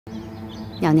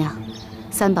娘娘，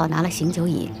三宝拿了醒酒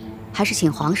饮，还是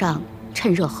请皇上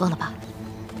趁热喝了吧。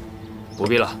不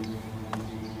必了，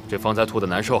这方才吐的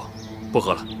难受，不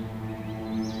喝了。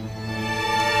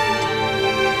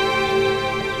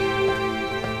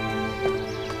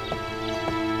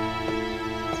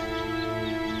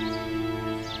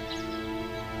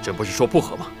朕不是说不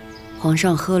喝吗？皇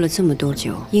上喝了这么多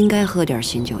酒，应该喝点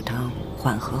醒酒汤，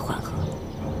缓和缓和。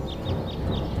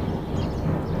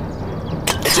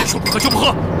朕说不喝就不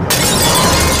喝。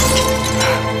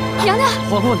娘娘，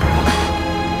皇后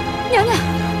娘娘，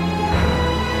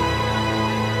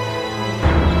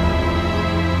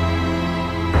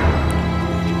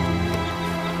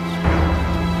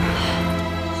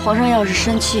皇上要是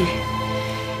生气，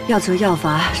要责要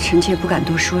罚，臣妾不敢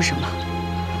多说什么。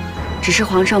只是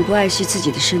皇上不爱惜自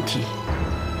己的身体，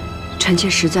臣妾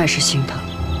实在是心疼。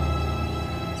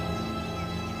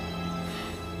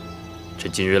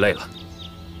朕今日累了，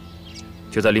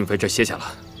就在令妃这歇下了。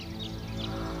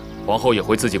皇后也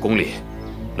回自己宫里，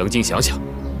冷静想想，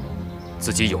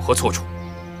自己有何错处。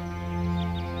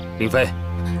令妃，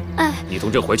哎，你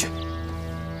同朕回去，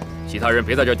其他人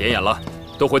别在这点眼了，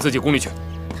都回自己宫里去。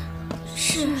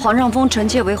是。皇上封臣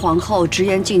妾为皇后，直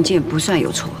言进谏不算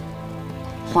有错。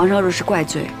皇上若是怪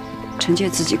罪，臣妾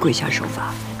自己跪下受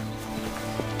罚。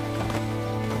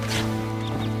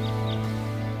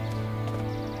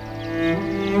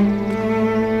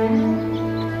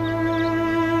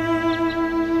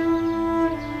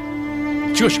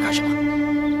这是干什么？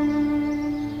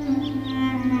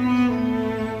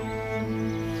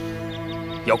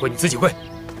要跪你自己跪。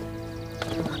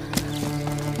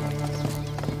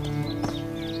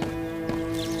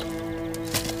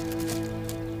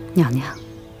娘娘，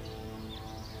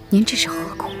您这是何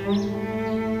苦？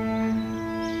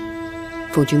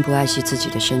夫君不爱惜自己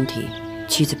的身体，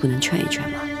妻子不能劝一劝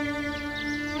吗？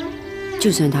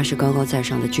就算他是高高在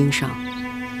上的君上，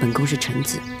本宫是臣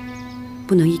子，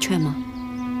不能一劝吗？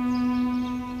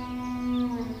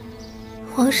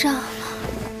皇上，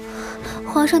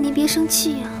皇上您别生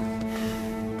气呀。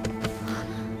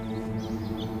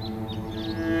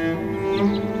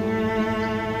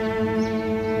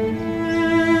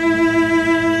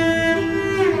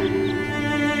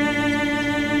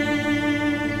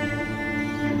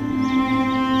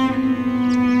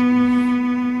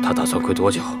他打算跪多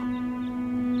久？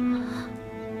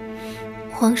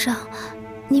皇上，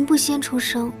您不先出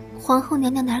声，皇后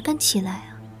娘娘哪敢起来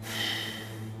啊？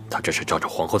他这是仗着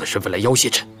皇后的身份来要挟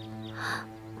朕。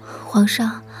皇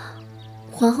上，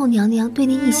皇后娘娘对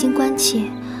您一心关切，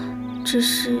只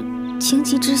是情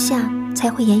急之下才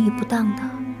会言语不当的。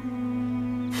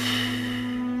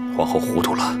皇后糊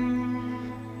涂了，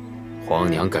皇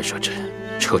娘干涉朕，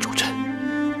掣肘朕，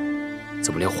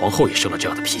怎么连皇后也生了这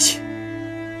样的脾气？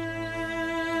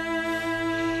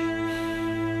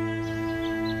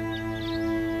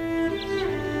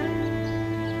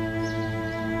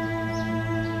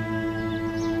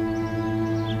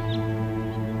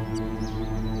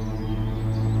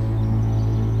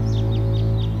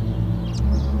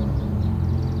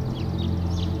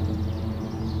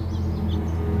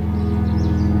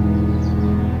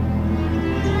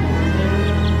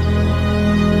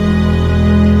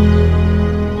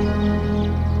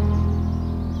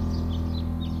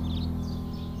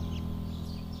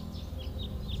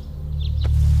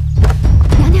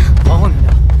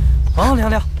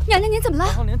娘娘您怎么了？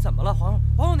皇后您怎么了？皇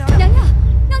后娘娘，娘娘，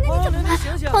娘娘你怎么了？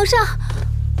醒醒！皇上，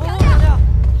娘娘，娘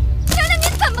娘您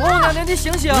怎么了？皇后娘娘您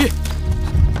醒醒！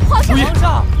皇上，皇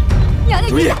上，娘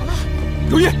娘你咋了？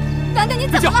如懿，娘娘你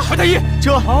怎么了？快太医！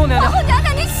这皇后娘娘，皇后娘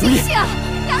娘您醒醒！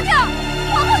娘娘，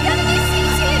皇后娘娘您醒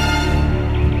醒！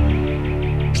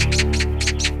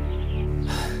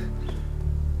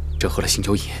朕喝了醒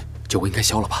酒饮，酒应该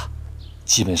消了吧？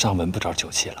基本上闻不着酒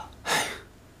气了。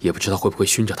也不知道会不会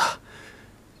熏着他，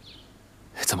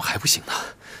怎么还不醒呢？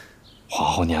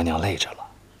皇后娘娘累着了，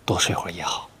多睡会儿也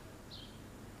好。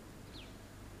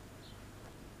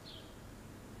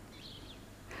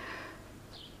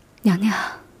娘娘，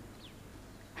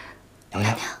娘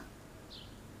娘，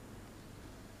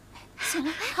醒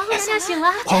了，皇后娘娘醒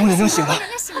了，皇后娘娘醒了，娘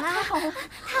娘醒了，太好了，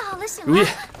太好了，醒了。如懿，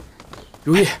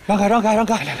如懿，让开，让开，让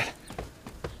开！来来来，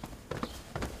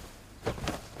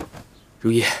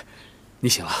如懿，你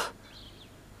醒了。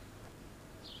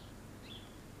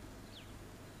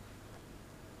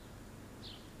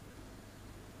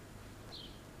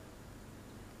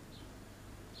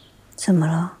怎么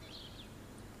了？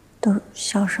都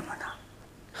笑什么呢？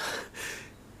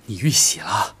你遇喜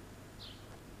了。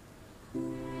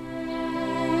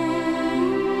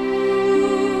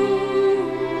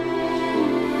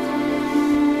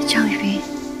江雨冰，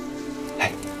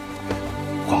哎，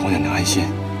皇后娘娘安心，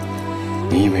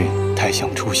您因为太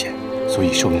相出险，所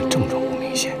以受孕症状不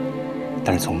明显，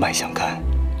但是从脉象看，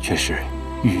却是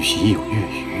预习有月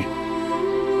余。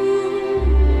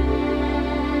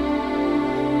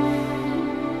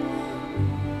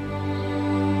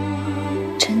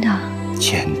真的？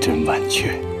千真万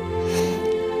确。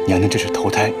娘娘这是头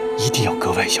胎，一定要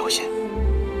格外小心。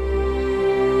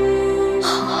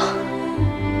好。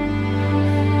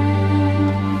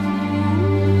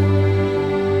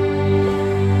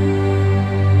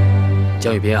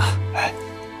江雨斌啊，哎，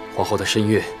皇后的身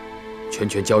孕，全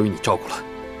交于你照顾了。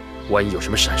万一有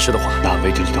什么闪失的话，那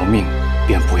为着这条命，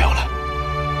便不要了。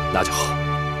那就好。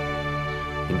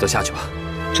你们都下去吧。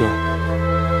这，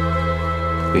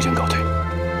微臣告退。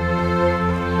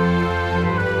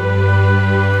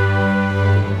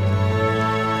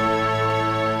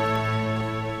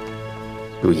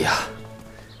如懿啊，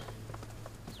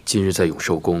今日在永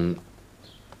寿宫，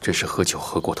真是喝酒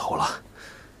喝过头了。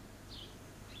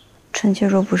臣妾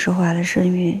若不是怀了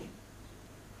身孕，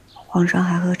皇上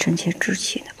还和臣妾置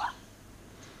气呢吧？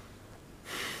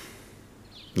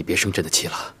你别生朕的气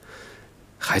了，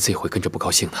孩子也会跟着不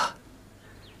高兴的。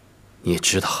你也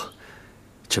知道，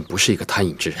朕不是一个贪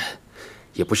淫之人，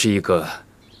也不是一个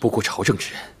不顾朝政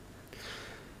之人。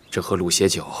朕喝禄些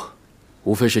酒，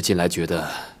无非是近来觉得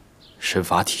身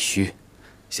乏体虚，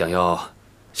想要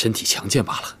身体强健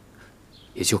罢了，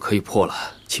也就可以破了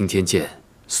青天剑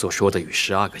所说的与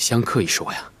12个相克一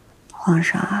说呀。皇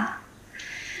上啊，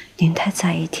您太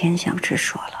在意天象之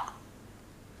说了。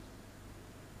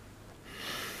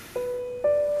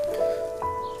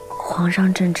皇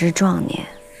上正值壮年，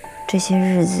这些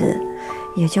日子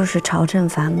也就是朝政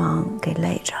繁忙给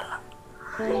累着了，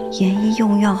研医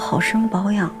用药，好生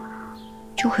保养，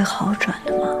就会好转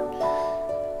的嘛。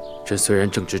朕虽然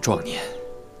正值壮年，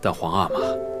但皇阿玛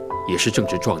也是正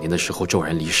值壮年的时候骤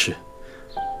然离世。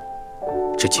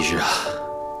这几日啊，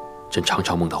朕常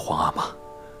常梦到皇阿玛，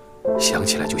想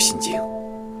起来就心惊。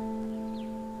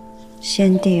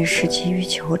先帝是急于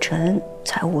求成，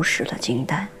才误食了金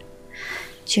丹。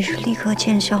其实立刻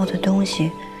见效的东西，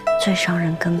最伤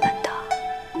人根本的。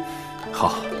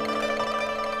好，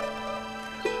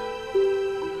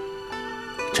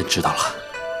朕知道了。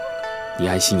你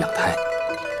安心养胎，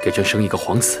给朕生一个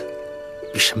皇子，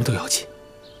比什么都要紧。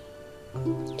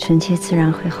臣妾自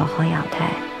然会好好养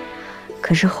胎，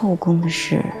可是后宫的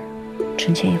事，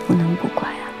臣妾也不能不管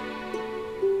啊。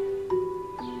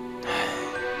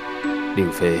令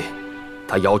妃，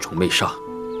她邀宠媚上，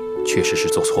确实是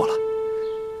做错了。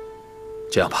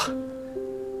这样吧，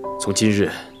从今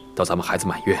日到咱们孩子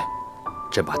满月，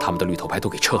朕把他们的绿头牌都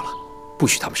给撤了，不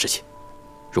许他们侍寝，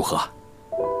如何？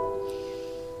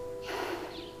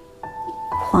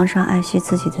皇上爱惜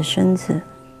自己的身子，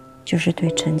就是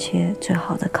对臣妾最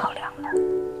好的考量了。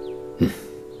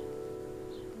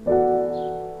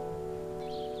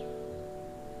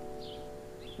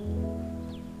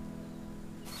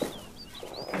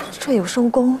这有寿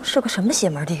宫是个什么邪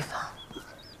门地方？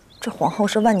这皇后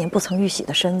是万年不曾遇喜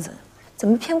的身子，怎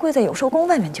么偏贵在有寿宫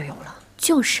外面就有了？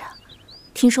就是，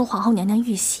听说皇后娘娘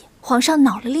遇喜，皇上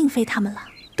恼了令妃他们了，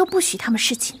都不许他们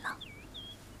侍寝了。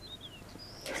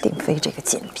令妃这个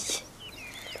贱婢，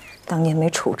当年没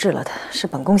处置了她，是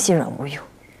本宫心软无用，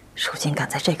如今赶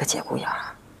在这个节骨眼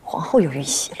儿，皇后又遇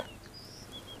喜了，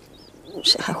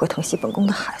谁还会疼惜本宫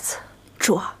的孩子？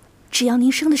主儿，只要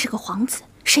您生的是个皇子，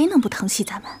谁能不疼惜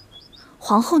咱们？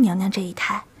皇后娘娘这一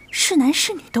胎，是男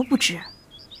是女都不知。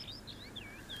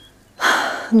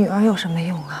女儿有什么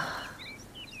用啊？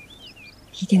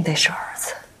一定得是儿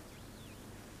子，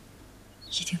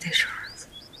一定得是儿子。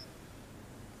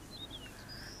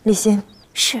立心，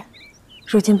是。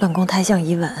如今本宫胎相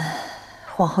已稳，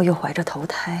皇后又怀着头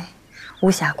胎，无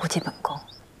暇顾及本宫。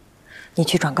你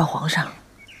去转告皇上，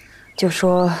就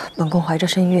说本宫怀着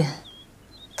身孕，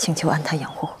请求安胎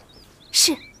养护。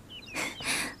是。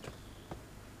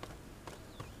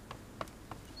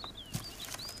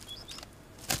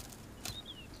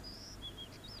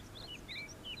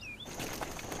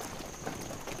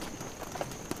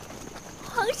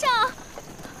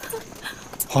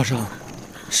皇上，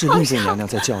是令妃娘娘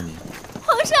在叫您。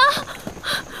皇上，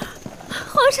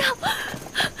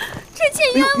臣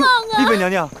妾冤枉啊！令妃娘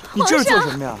娘，你这是做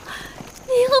什么呀？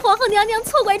您和皇后娘娘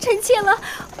错怪臣妾了，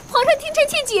皇上听臣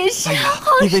妾解释。哎呀，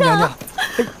皇令妃娘娘，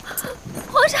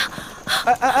皇上，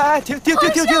停！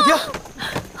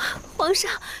皇上，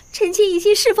臣妾一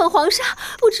心侍奉皇上，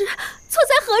不知错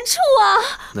在何处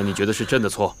啊？那你觉得是朕的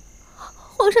错？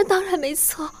皇上当然没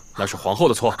错，那是皇后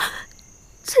的错。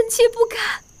臣妾不敢。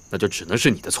那就只能是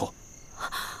你的错，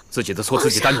自己的错自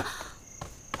己担着。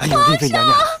哎呦，令妃娘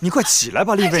娘，你快起来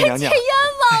吧，令妃娘娘！臣妾冤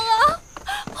枉啊！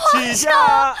皇一下。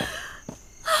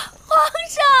皇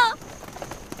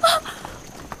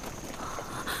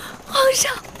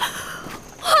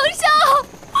上！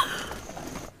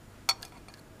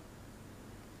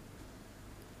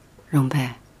容贝，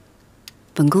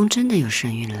本宫真的有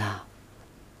身孕了。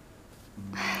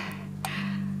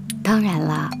当然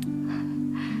了，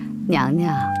娘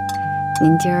娘，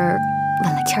您今儿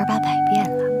问了千八百遍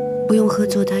了，不用喝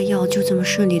坐胎药，就这么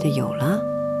顺利的有了？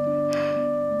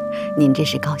您这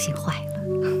是高兴坏了。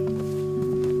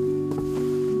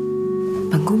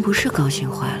本宫不是高兴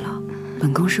坏了，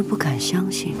本宫是不敢相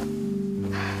信。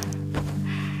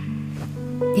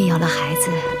你有了孩子，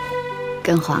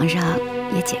跟皇上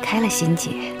也解开了心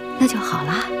结，那就好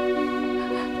啦。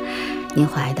您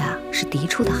怀的是嫡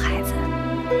出的孩子，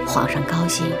皇上高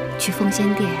兴，去奉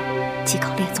仙殿祭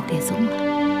考列祖列宗了。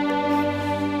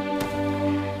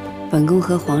本宫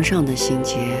和皇上的心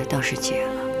结倒是解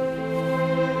了，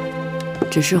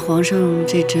只是皇上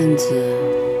这阵子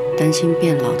担心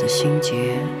变老的心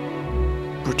结，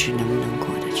不知能不能过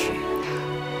得去。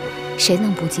谁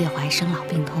能不介怀生老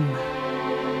病痛呢？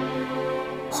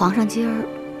皇上今儿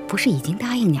不是已经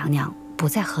答应娘娘不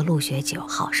再喝鹿血酒，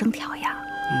好生调养？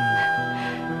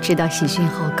知道喜讯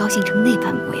后高兴成那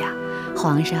般模样，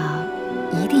皇上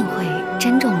一定会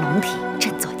珍重龙体，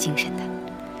振作精神的。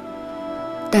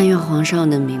但愿皇上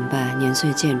能明白，年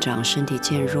岁渐长，身体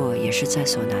渐弱也是在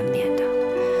所难免的。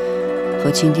和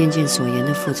钦天监所言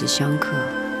的父子相克，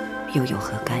又有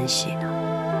何干系呢？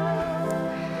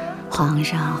皇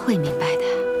上会明白的。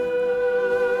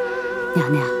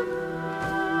娘娘，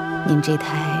您这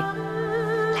胎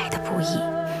来得不易，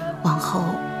往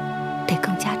后得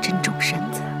更加珍重身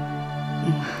子。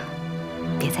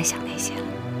别再想那些了，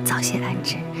早些安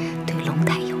置，对龙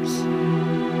胎有益。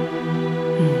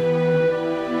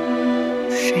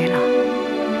睡了。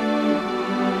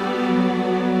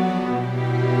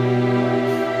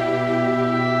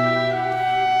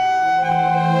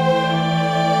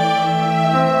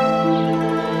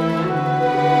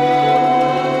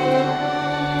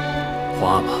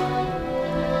皇阿玛，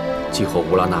继后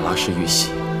乌拉那拉氏玉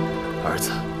玺，儿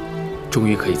子终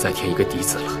于可以再添一个嫡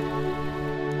子了。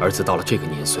儿子到了这个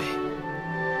年岁，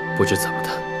不知怎么的，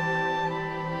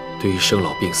对于生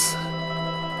老病死，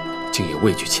竟也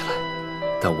畏惧起来。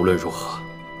但无论如何，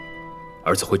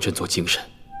儿子会振作精神，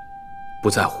不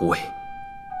再胡为，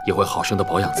也会好生的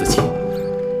保养自己。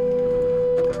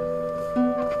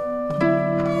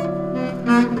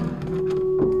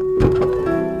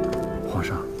皇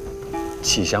上，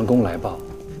启祥宫来报，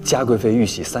嘉贵妃遇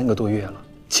喜3个多月了，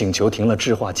请求停了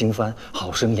制化经幡，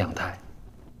好生养胎。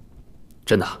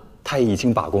真的？太医已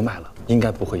经把过脉了，应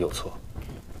该不会有错。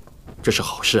这是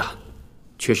好事啊，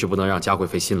确实不能让嘉贵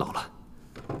妃辛劳了。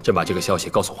朕把这个消息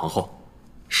告诉皇后。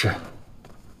是。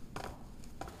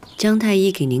姜太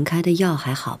医给您开的药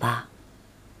还好吧？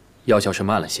药效是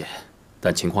慢了些，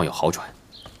但情况有好转，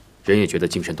人也觉得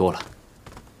精神多了。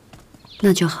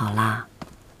那就好啦。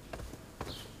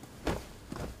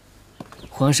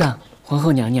皇上、皇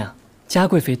后娘娘，嘉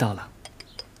贵妃到了。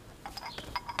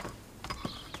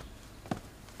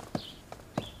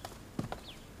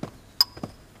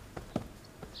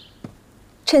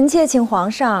臣妾请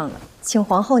皇上，请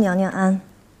皇后娘娘安。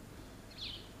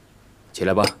起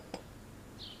来吧。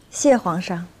谢皇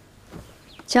上。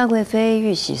嘉贵妃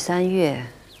玉玺3月，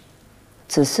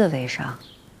子嗣为上，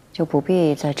就不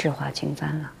必再制化经幡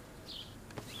了。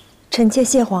臣妾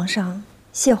谢皇上，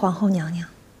谢皇后娘娘。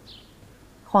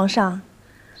皇上，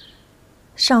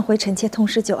上回臣妾痛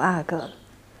失9阿哥，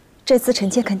这次臣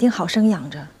妾肯定好生养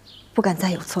着，不敢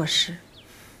再有错失。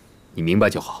你明白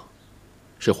就好，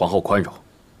是皇后宽容，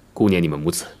顾念你们母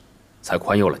子，才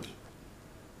宽宥了你。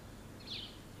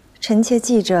臣妾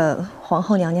记着皇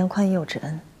后娘娘宽宥之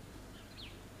恩。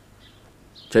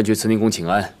朕去慈宁宫请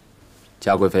安，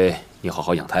嘉贵妃，你好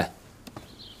好养胎。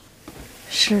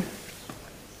是。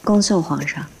恭送皇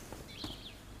上。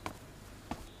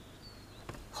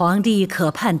皇帝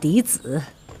可盼嫡子，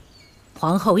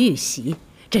皇后玉玺，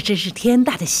这真是天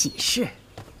大的喜事，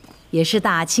也是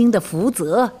大清的福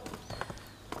泽。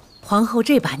皇后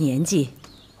这把年纪，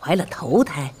怀了头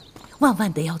胎，万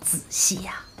万得要仔细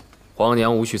呀。皇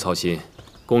娘无需操心，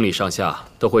宫里上下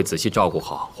都会仔细照顾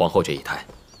好皇后这一胎。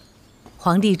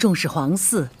皇帝重视皇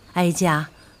嗣，哀家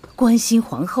关心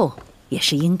皇后也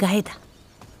是应该的。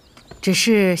只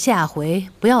是下回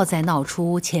不要再闹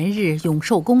出前日永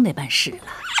寿宫那般事了。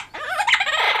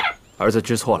儿子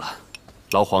知错了，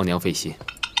劳皇娘费心。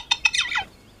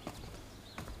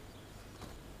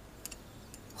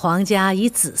皇家以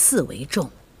子嗣为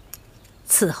重，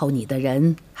伺候你的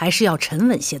人还是要沉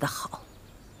稳些的好。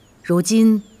如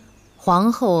今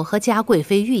皇后和嘉贵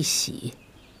妃玉玺，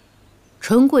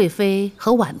纯贵妃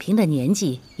和婉嫔的年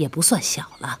纪也不算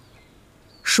小了，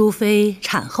淑妃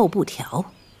产后不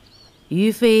调，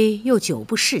余妃又久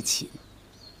不侍寝，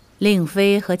令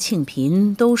妃和庆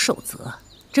嫔都受责。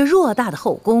这偌大的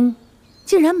后宫，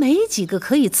竟然没几个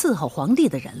可以伺候皇帝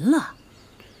的人了。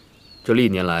这历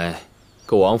年来，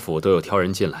各王府都有挑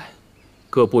人进来，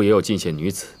各部也有进献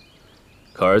女子，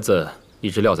可儿子一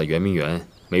直撂在圆明园，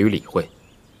没予理会。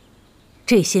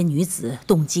这些女子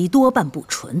动机多半不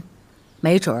纯，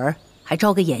没准儿还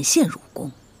招个眼线入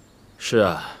宫。是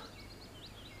啊，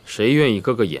谁愿意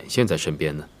搁个眼线在身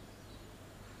边呢？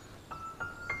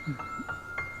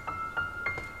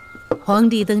皇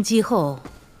帝登基后，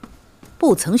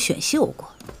不曾选秀过。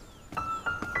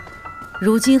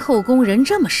如今后宫人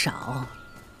这么少，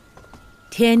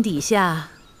天底下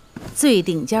最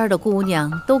顶尖的姑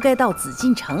娘都该到紫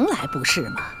禁城来，不是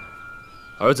吗？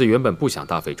儿子原本不想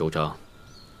大费周章，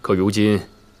可如今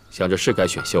想着是该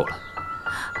选秀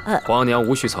了。皇娘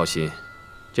无需操心，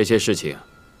这些事情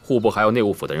户部还有内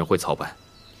务府的人会操办，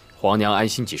皇娘安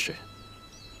心即是。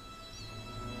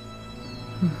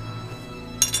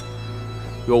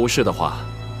若无事的话，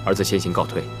儿子先行告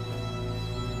退。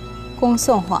恭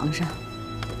送皇上。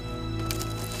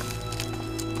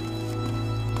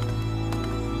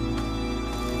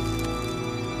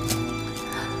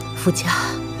夫家，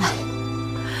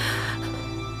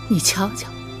你瞧瞧，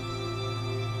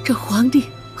这皇帝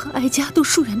和哀家都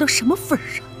疏远到什么份儿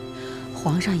上？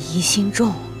皇上疑心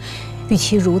重，与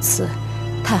其如此，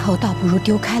太后倒不如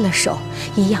丢开了手，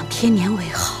颐养天年为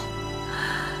好。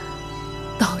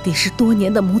到底是多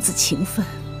年的母子情分，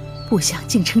不想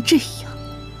竟成这样。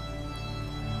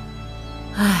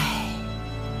唉，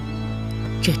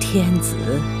这天子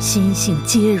心性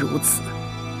皆如此，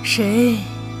谁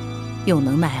又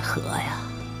能奈何呀？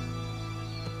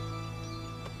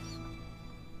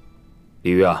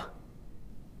李煜啊，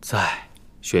在。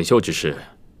选秀之事，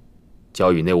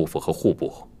交与内务府和户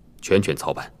部全权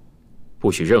操办，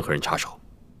不许任何人插手。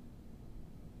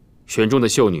选中的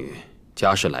秀女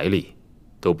家世来历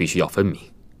都必须要分明。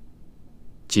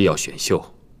既要选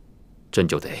秀，朕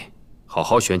就得好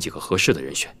好选几个合适的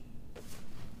人选。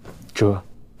这。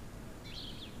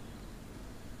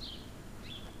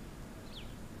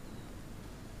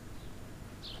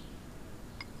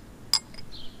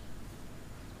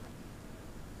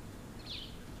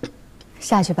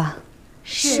下去吧。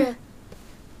是。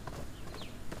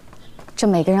这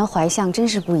每个人怀相真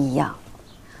是不一样。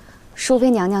淑妃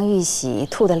娘娘玉玺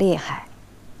吐得厉害，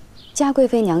嘉贵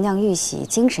妃娘娘玉玺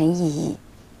精神奕奕。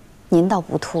您倒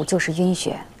不吐，就是晕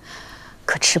眩，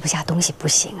可吃不下东西不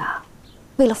行啊。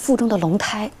为了腹中的龙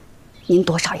胎，您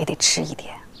多少也得吃一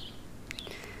点。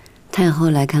太后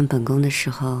来看本宫的时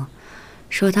候，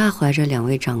说她怀着2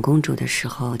位长公主的时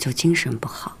候就精神不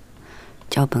好，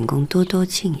叫本宫多多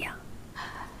静养。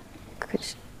可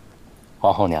是，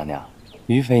皇后娘娘、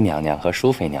于妃娘娘和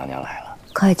淑妃娘娘来了，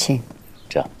快请。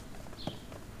这。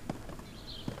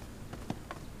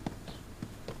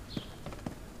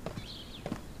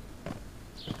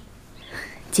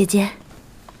姐姐，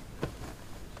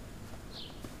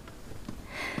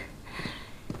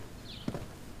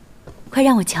快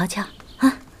让我瞧瞧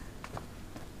啊！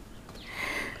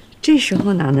这时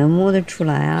候哪能摸得出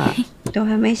来啊？都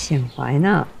还没显怀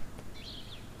呢。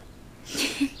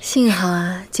幸好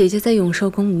啊，姐姐在永寿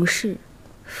宫无事，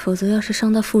否则要是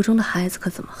伤到腹中的孩子可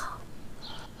怎么好？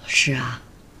是啊，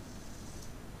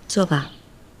坐吧。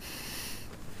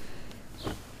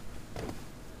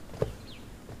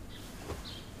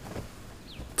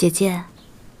姐姐，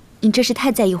你这是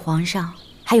太在意皇上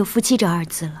还有夫妻这2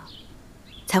字了，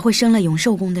才会生了永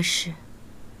寿宫的事。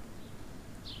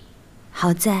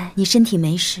好在你身体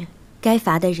没事，该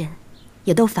罚的人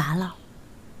也都罚了。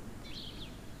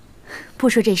不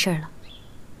说这事儿了，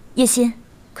叶心，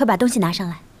快把东西拿上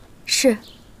来。是。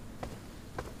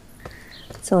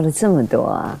做了这么多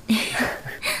啊！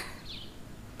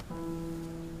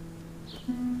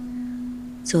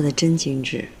做的真精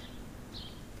致。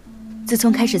自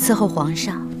从开始伺候皇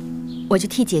上，我就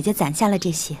替姐姐攒下了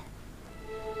这些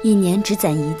，1年只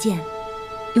攒1件，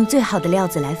用最好的料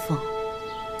子来缝。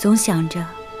总想着，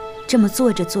这么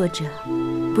做着做着，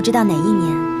不知道哪1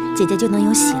年姐姐就能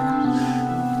有喜了。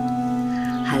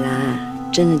海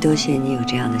兰，真的多谢你有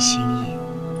这样的心意。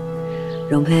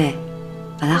容佩，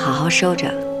把它好好收着。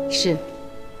是。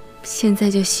现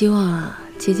在就希望啊，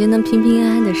姐姐能平平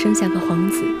安安的生下个皇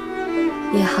子，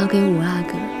也好给5阿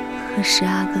哥和10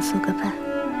阿哥做个伴。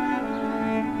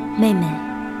妹妹，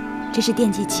这是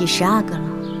惦记起10阿哥了。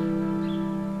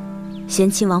贤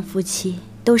亲王夫妻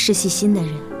都是细心的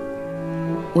人，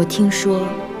我听说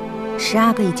10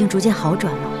阿哥已经逐渐好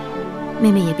转了，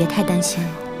妹妹也别太担心了。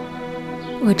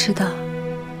我知道。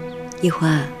一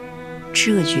欢，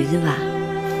吃个橘子吧。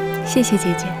谢谢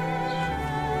姐姐。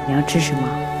你要吃什么？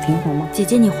苹果吗？姐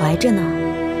姐你怀着呢，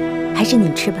还是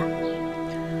你吃吧。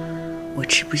我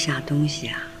吃不下东西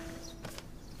啊。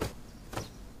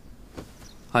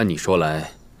按你说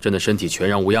来，真的身体全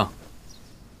然无恙？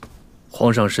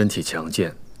皇上身体强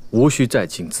健，无需再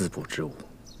进滋补之物。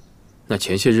那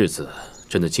前些日子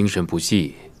真的精神不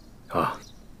济啊，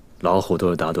老虎都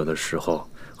有打盹的时候，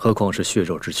何况是血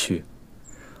肉之躯。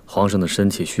皇上的身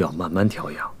体需要慢慢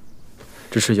调养，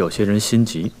只是有些人心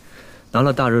急，拿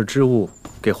了大热之物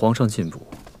给皇上进补，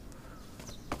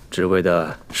只为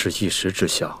的是一时之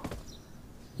效。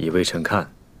以微臣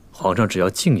看，皇上只要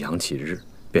静养几日，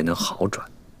便能好转。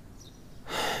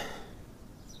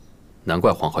难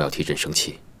怪皇后要替朕生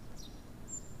气。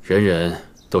人人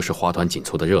都是花团锦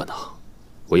簇的热闹，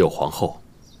唯有皇后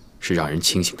是让人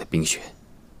清醒的冰雪。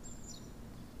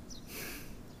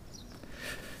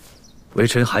微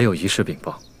臣还有一事禀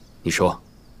报。你说。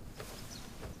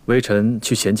微臣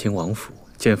去咸亲王府，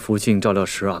见福晋照料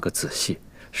12个仔细。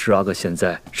12个现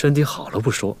在身体好了不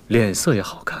说，脸色也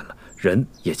好看了，人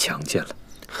也强健了。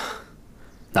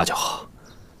那就好，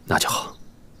那就好。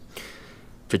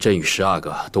这朕与12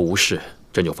个都无事，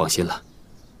朕就放心了。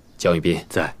江玉斌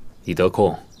在，你得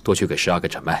空多去给12个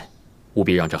诊脉，务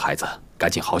必让这孩子赶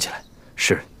紧好起来。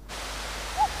是。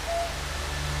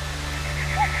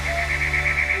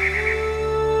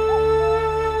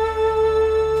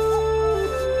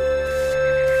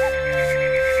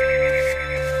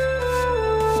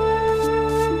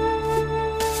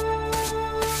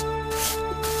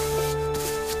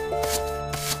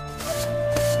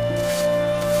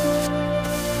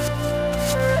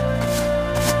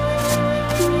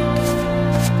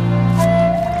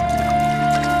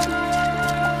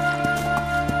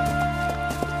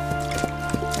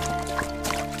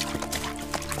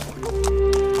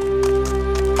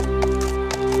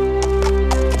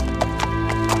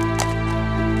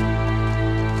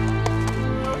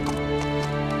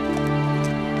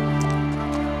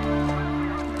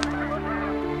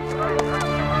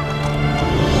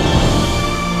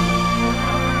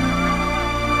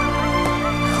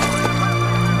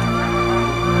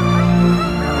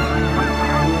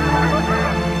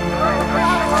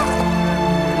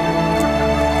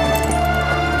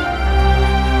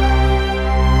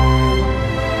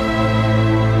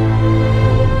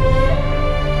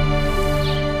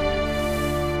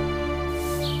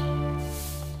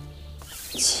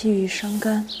气郁伤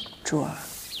肝，主儿，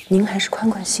您还是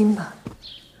宽宽心吧。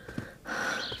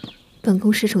本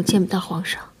宫失宠见不到皇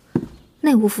上，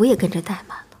内务府也跟着怠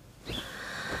慢了。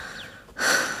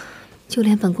就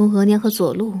连本宫额娘和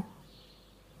左路，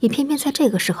也偏偏在这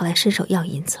个时候来伸手要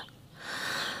银子。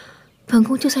本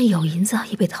宫就算有银子，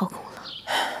也被掏空了。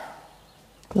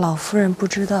老夫人不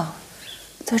知道，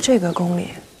在这个宫里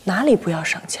哪里不要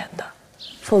赏钱的，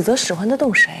否则使唤得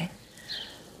动谁？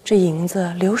这银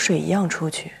子流水一样出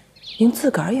去，您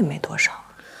自个儿也没多少。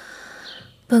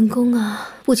本宫啊，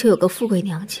不求有个富贵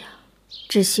娘家，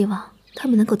只希望他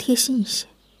们能够贴心一些。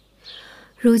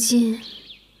如今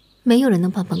没有人能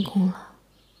帮本宫了，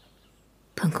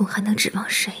本宫还能指望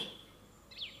谁？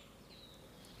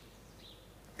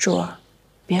主儿，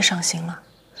别伤心了，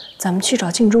咱们去找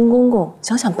敬忠公公，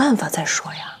想想办法再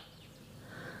说呀。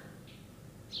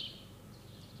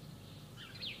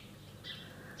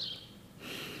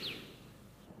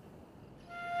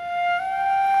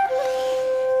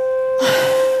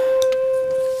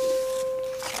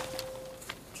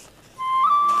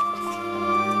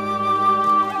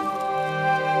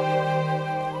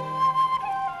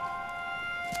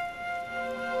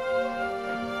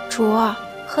主儿，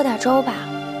喝点粥吧。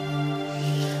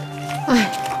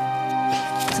哎，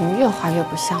怎么越画越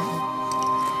不像了？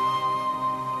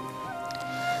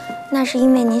那是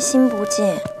因为您心不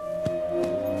静。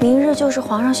明日就是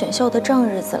皇上选秀的正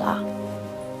日子了，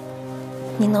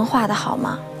您能画得好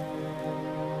吗？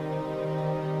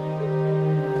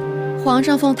皇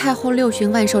上奉太后6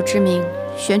旬万寿之名，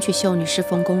选取秀女侍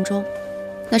奉宫中，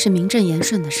那是名正言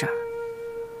顺的事儿。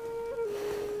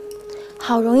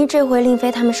好容易这回令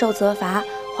妃他们受责罚，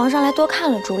皇上来多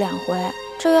看了主2回，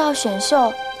这又要选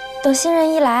秀，等新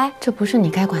人一来，这不是你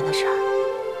该管的事儿。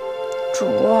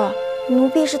主，奴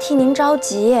婢是替您着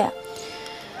急。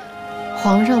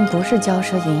皇上不是骄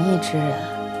奢淫逸之人，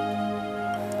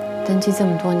登基这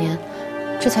么多年，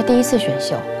这才第1次选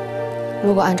秀。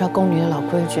如果按照宫里的老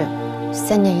规矩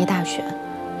，3年1大选，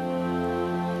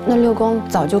那6宫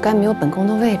早就该没有本宫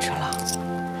的位置了。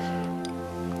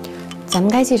咱们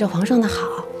该记着皇上的好。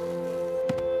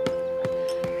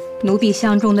奴婢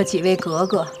相中的几位格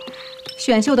格，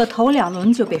选秀的头2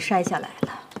轮就被筛下来了。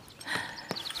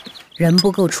人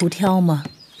不够出挑吗？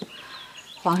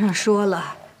皇上说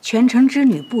了，权臣之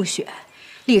女不选，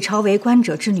历朝为官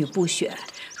者之女不选，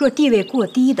若地位过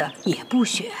低的也不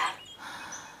选。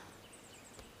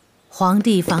皇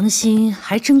帝防心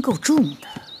还真够重的。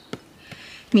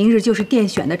明日就是殿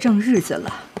选的正日子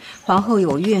了，皇后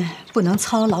有孕，不能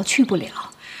操劳，去不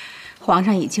了。皇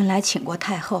上已经来请过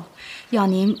太后，要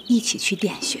您一起去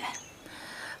殿选。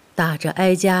打着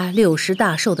哀家60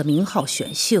大寿的名号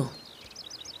选秀，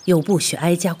又不许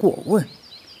哀家过问，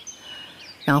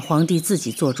让皇帝自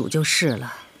己做主就是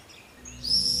了。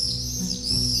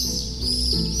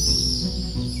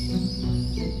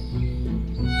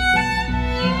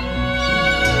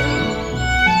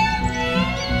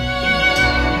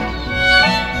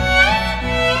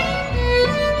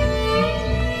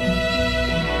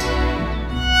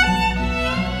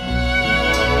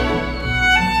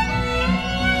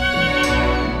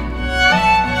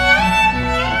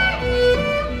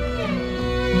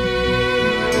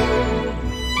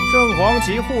正黄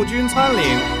旗护军参领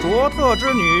卓特之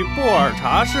女布尔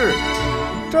察氏，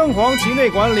正黄旗内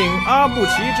管领阿布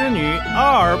齐之女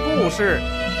阿尔布氏，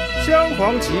镶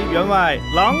黄旗员外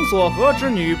朗索和之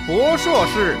女博硕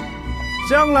氏，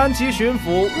镶蓝旗巡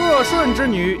抚鄂顺之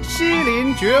女西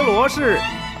林觉罗氏，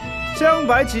镶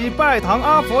白旗拜堂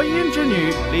阿佛因之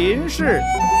女林氏，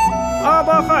阿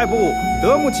巴亥部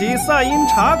德木齐赛因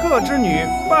察克之女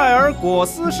拜尔果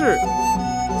斯氏，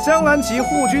镶蓝旗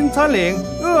护军参领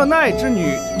鄂奈之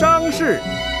女张氏，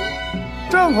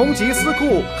正红旗司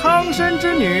库康申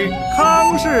之女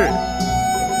康氏。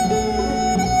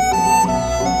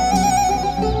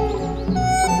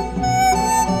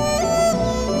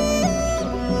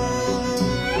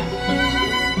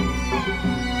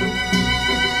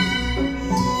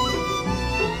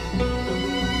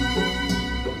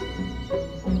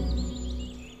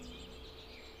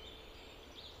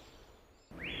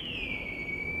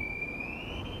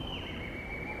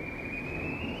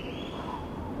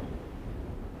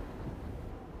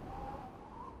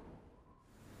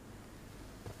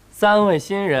3位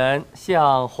新人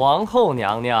向皇后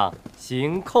娘娘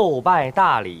行叩拜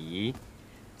大礼。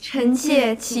臣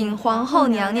妾请皇后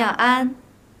娘娘安。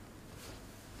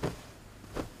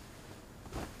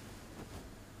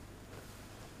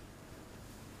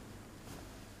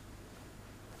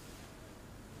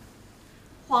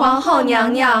皇后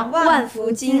娘娘万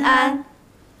福金安。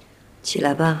起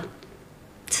来吧，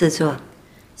赐座。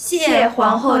谢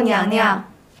皇后娘娘。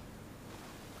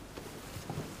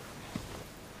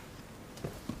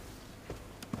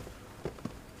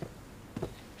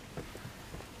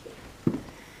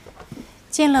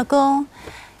进了宫，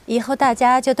以后大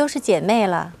家就都是姐妹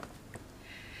了。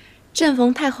正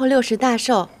逢太后60大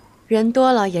寿，人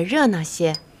多了也热闹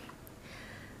些。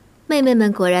妹妹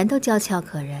们果然都娇俏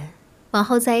可人，往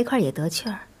后在一块儿也得趣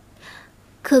儿。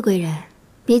客贵人，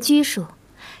别拘束，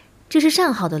这是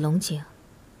上好的龙井，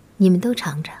你们都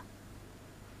尝尝。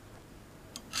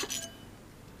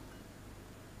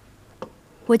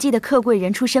我记得客贵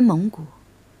人出身蒙古，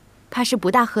怕是不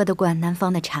大喝得惯南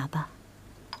方的茶吧？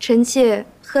臣妾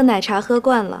喝奶茶喝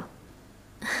惯了。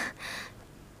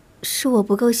是我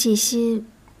不够细心，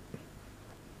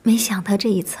没想到这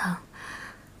一层。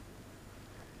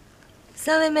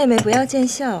3位妹妹不要见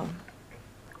笑，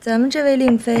咱们这位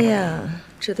令妃呀，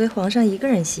只对皇上一个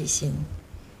人细心，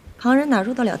旁人哪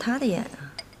入得了她的眼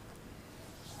啊？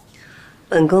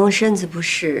本宫身子不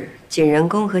适，景仁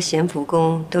宫和咸福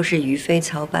宫都是于妃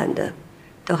操办的，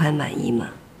都还满意吗？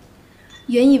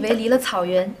原以为离了草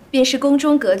原便是宫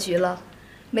中格局了，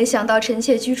没想到臣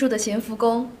妾居住的咸福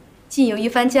宫竟有一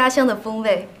番家乡的风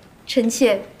味，臣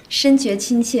妾深觉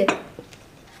亲切。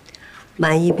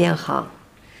满意便好，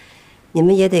你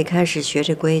们也得开始学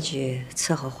着规矩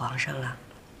伺候皇上了。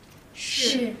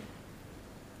是。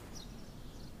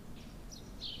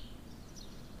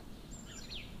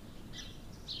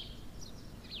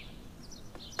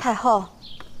太后，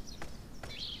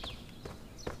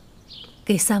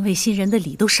给3位新人的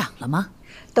礼都赏了吗？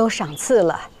都赏赐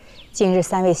了。今日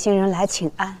3位新人来请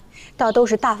安，倒都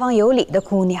是大方有礼的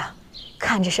姑娘，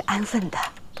看着是安分的。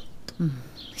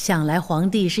想来皇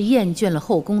帝是厌倦了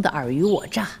后宫的尔虞我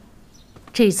诈，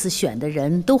这次选的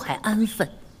人都还安分。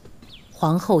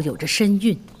皇后有着身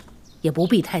孕，也不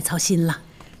必太操心了。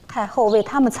太后为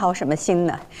他们操什么心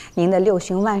呢？您的6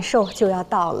旬万寿就要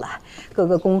到了，各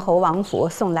个公侯王府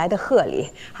送来的贺礼，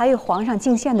还有皇上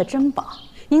进献的珍宝，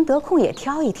您得空也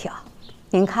挑一挑。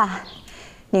您看，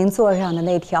您座上的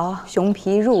那条熊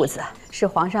皮褥子，是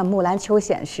皇上木兰秋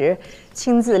显时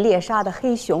亲自猎杀的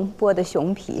黑熊剥的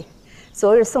熊皮；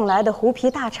昨日送来的狐皮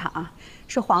大氅，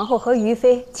是皇后和于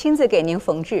妃亲自给您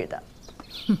缝制的。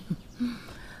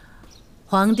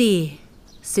皇帝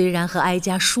虽然和哀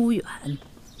家疏远，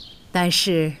但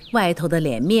是外头的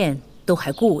脸面都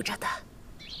还顾着的。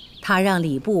他让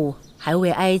礼部还为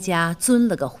哀家尊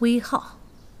了个徽号。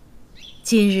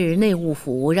今日内务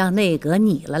府让内阁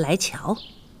拟了来瞧，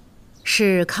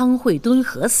是康惠敦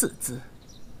和4字，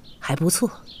还不错。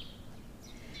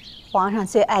皇上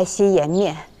最爱惜颜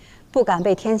面，不敢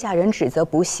被天下人指责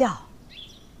不孝。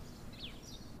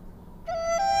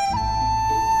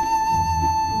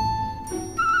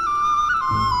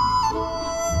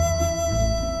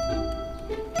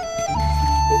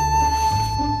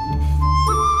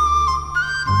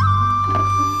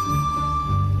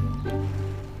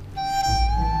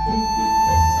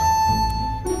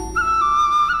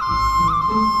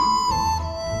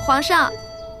皇上，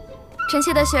臣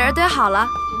妾的雪儿堆好了，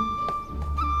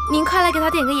您快来给她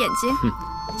点个眼睛。哼，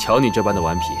瞧你这般的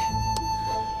顽皮。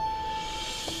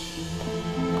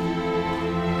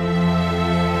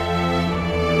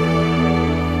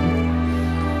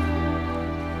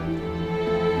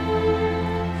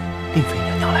令妃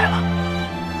娘娘来了。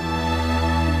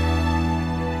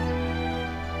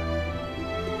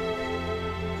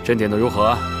朕点的如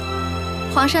何？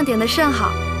皇上点的甚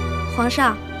好。皇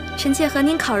上，臣妾和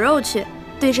您烤肉去，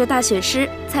对着大雪吃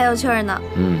才有趣儿呢。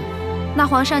那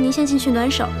皇上您先进去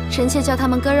暖手，臣妾叫他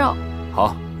们割肉。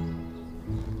好。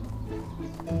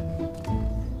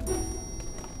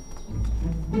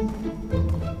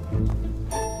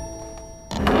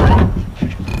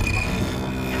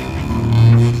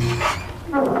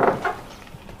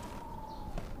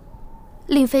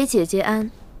令妃姐姐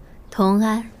安。同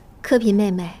安，柯嫔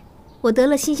妹妹，我得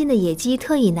了新鲜的野鸡，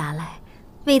特意拿来。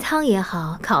煨汤也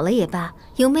好，烤了也罢，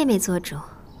由妹妹做主，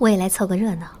我也来凑个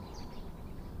热闹。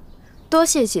多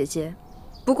谢姐姐，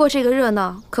不过这个热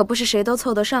闹可不是谁都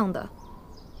凑得上的。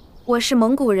我是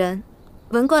蒙古人，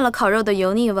闻惯了烤肉的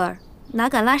油腻味儿，哪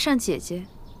敢拉上姐姐？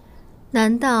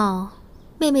难道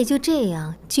妹妹就这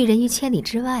样拒人于千里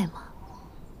之外吗？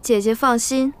姐姐放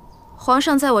心，皇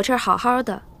上在我这儿好好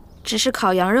的，只是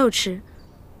烤羊肉吃，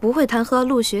不会贪喝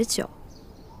鹿血酒。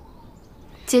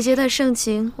姐姐的盛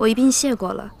情我一并谢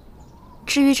过了，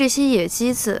至于这些野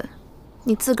鸡子，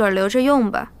你自个儿留着用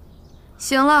吧。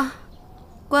行了，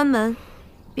关门，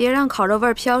别让烤肉味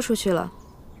儿飘出去了。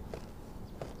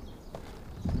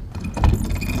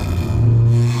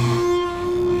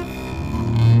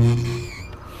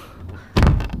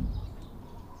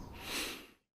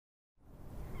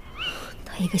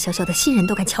他一个小小的新人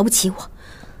都敢瞧不起我。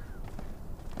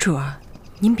主儿，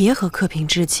您别和柯嫔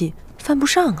置气，犯不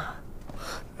上啊。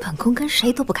本宫跟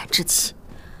谁都不敢置气。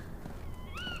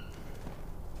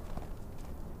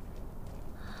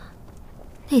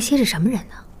那些是什么人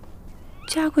呢？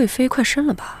嘉贵妃快生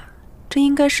了吧？这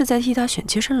应该是在替她选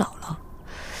接生姥姥。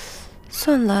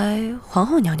算来皇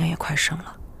后娘娘也快生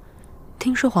了。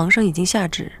听说皇上已经下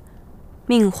旨，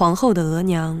命皇后的额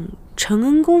娘承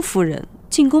恩宫夫人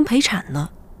进宫陪产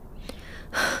呢。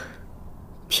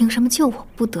凭什么就我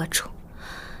不得宠？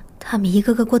他们一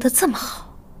个个过得这么好。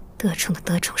得宠的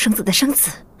得宠，生子的生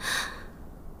子。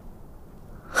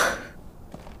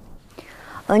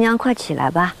额娘，快起来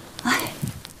吧！哎，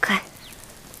快，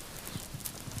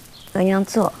额娘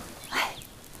坐。哎，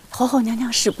皇后娘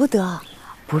娘使不得，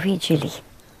不必拘礼。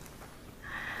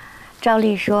照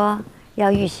例说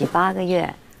要预喜8个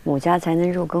月，母家才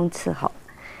能入宫伺候。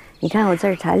你看我这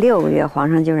儿才6个月，皇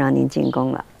上就让您进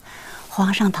宫了。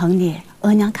皇上疼你，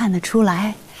额娘看得出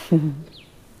来。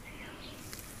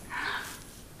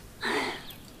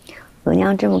额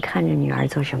娘这么看着女儿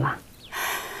做什么？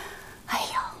哎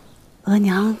呦，额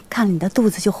娘看你的肚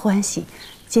子就欢喜，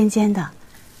尖尖的，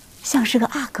像是个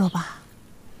阿哥吧？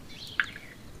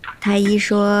太医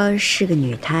说是个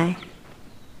女胎。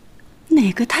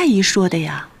哪个太医说的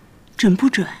呀？准不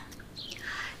准？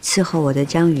伺候我的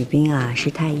江宇彬啊，是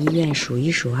太医院数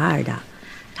1数2的，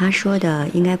他说的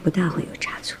应该不大会有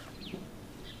差错。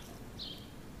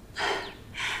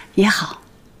也好，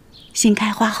先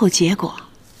开花后结果。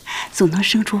总能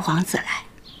生出皇子来。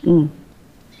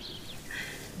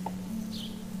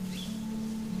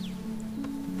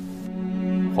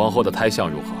皇后的胎相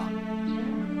如何？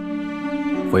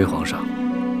回皇上，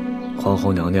皇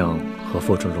后娘娘和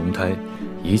父出龙胎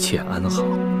一切安好。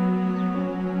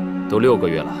都6个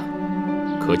月了，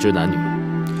可知男女？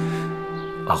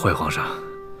回皇上，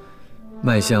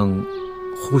脉象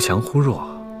忽强忽弱，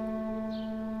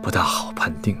不大好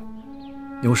判定。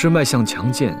有时脉象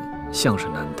强健，像是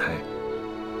男胎，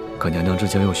可娘娘之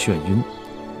前又眩晕，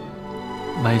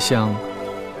脉象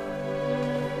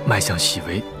细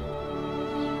微，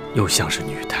又像是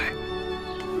女胎。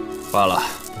罢了，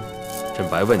朕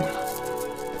白问你了。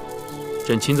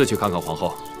朕亲自去看看皇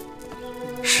后。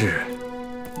是。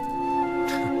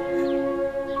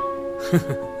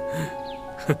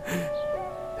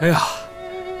哎呀，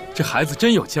这孩子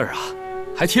真有劲儿啊，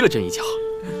还踢了朕一脚。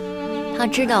他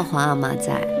知道皇阿玛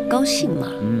在，高兴嘛。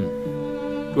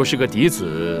若是个嫡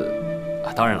子，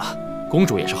当然了，公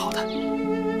主也是好的。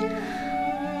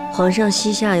皇上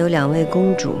膝下有2位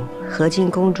公主，和亲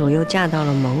公主又嫁到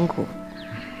了蒙古，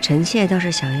臣妾倒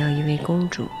是想要一位公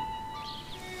主。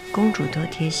公主多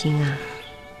贴心啊！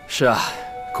是啊，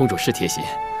公主是贴心，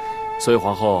所以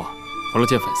皇后缝了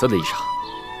件粉色的衣裳。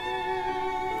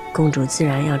公主自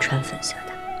然要穿粉色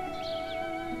的。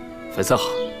粉色好，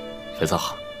粉色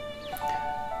好。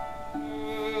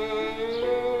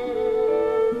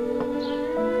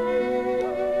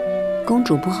公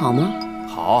主不好吗？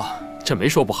好，这没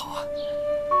说不好啊。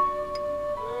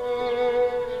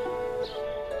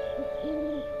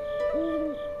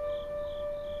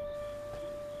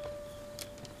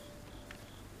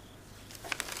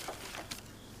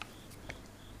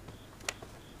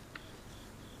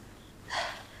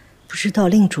不知道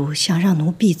令主想让奴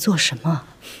婢做什么？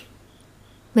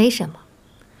没什么，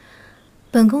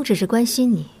本宫只是关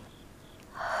心你。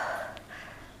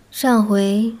上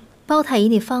回包太医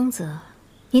那方子，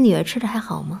你女儿吃的还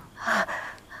好吗？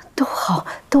都好，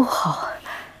都好。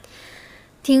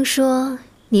听说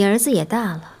你儿子也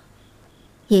大了，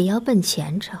也要奔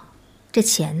前程，这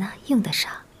钱呢用得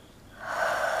上。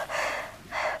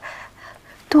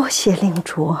多谢令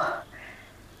主。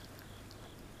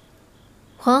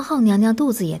皇后娘娘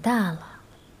肚子也大了，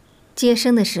接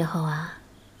生的时候啊，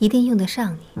一定用得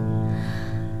上你。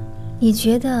你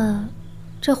觉得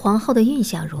这皇后的运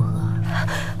象如何？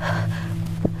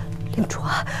令主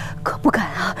啊，可不敢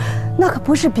啊，那可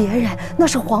不是别人，那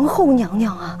是皇后娘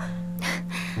娘啊。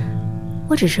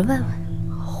我只是问问。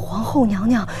皇后娘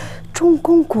娘中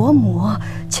宫国母，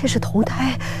妾是头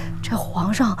胎，这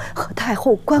皇上和太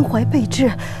后关怀备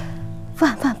至，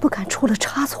万万不敢出了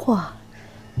差错。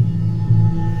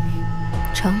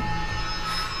成，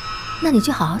那你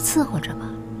就好好伺候着吧。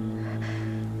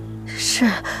是。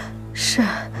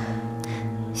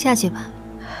下去吧。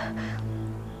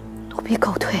奴婢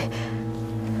告退。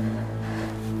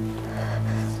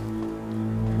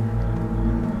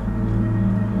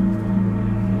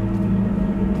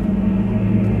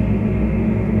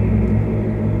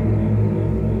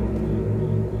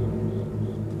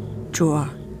珠儿，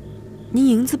您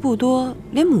银子不多，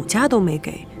连母家都没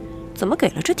给，怎么给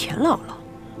了这田姥姥？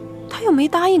她又没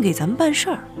答应给咱们办事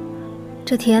儿。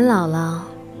这田姥姥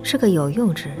是个有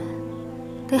用之人，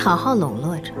得好好笼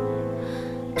络着，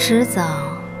迟早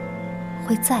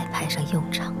会再派上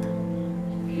用场的。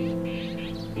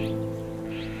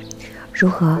如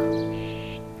何？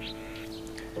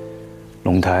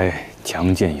龙胎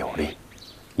强健有力，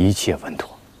一切稳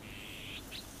妥。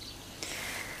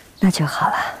那就好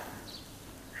了。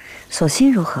所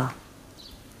幸如何？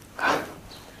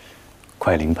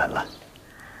快临盆了。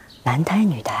男胎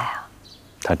女胎啊？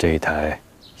他这一胎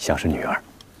像是女儿。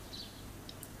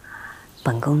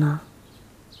本宫呢？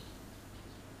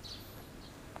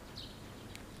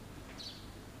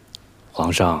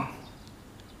皇上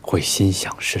会心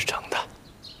想事成的。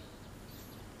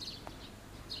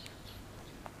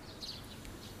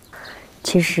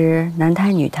其实男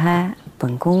胎女胎，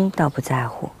本宫倒不在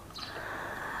乎。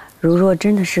如若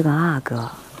真的是个阿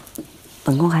哥，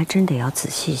本宫还真得要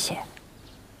仔细些。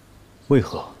为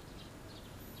何？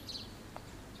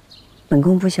本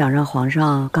宫不想让皇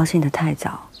上高兴得太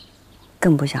早，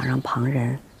更不想让旁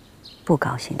人不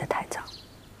高兴得太早。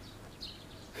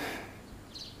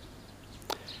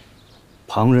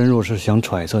旁人若是想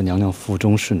揣测娘娘腹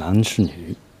中是男是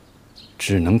女，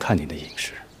只能看你的饮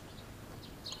食。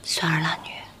算儿拉女，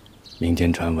民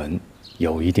间传闻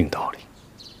有一定道理。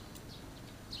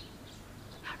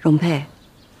容佩，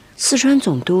四川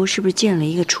总督是不是见了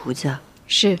一个厨子？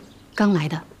是，刚来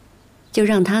的。就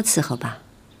让他伺候吧。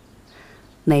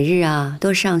每日啊，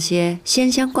多上些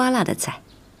鲜香瓜辣的菜。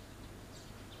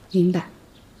明白。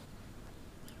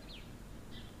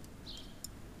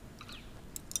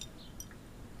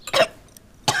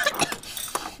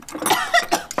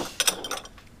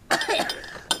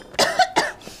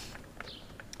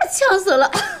呛死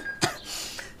了，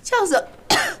呛死了！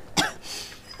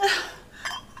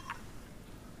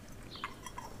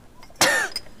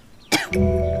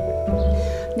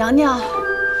娘娘，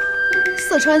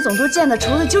四川总督见的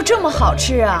厨子就这么好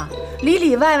吃啊？里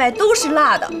里外外都是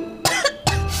辣的。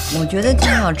我觉得挺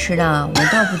好吃的，我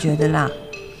倒不觉得辣。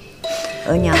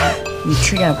额娘，你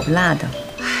吃点不辣的。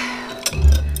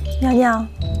娘娘，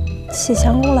喜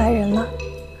祥宫来人了。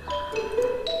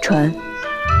传。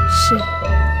是。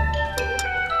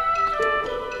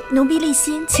奴婢立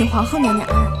心，请皇后娘娘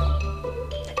安。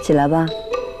起来吧。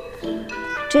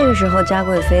这个时候，嘉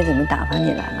贵妃怎么打发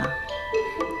你来了？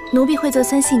奴婢会做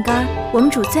酸杏干，我们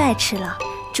主最爱吃了。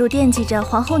主惦记着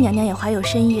皇后娘娘也怀有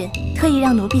身孕，特意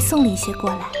让奴婢送了一些过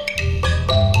来。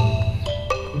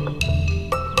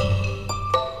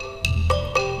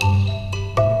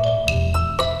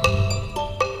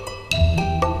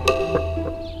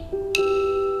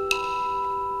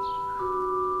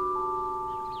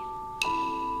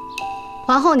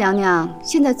皇后娘娘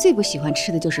现在最不喜欢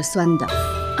吃的就是酸的。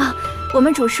啊，我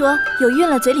们主说有孕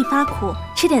了嘴里发苦，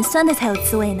吃点酸的才有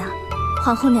滋味呢。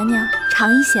皇后娘娘尝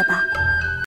一些吧。